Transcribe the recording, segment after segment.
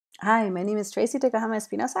Hi, my name is Tracy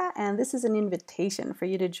Tokuhama-Espinosa, and this is an invitation for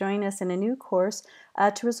you to join us in a new course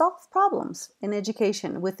to resolve problems in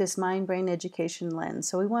education with this mind-brain education lens.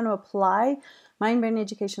 So we want to apply mind-brain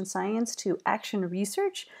education science to action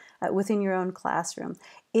research within your own classroom.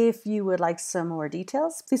 If you would like some more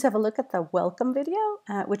details, please have a look at the welcome video,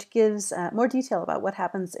 which gives more detail about what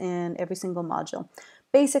happens in every single module.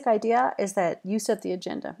 Basic idea is that you set the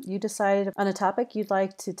agenda. You decide on a topic you'd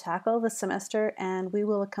like to tackle this semester, and we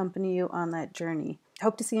will accompany you on that journey.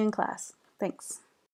 Hope to see you in class. Thanks.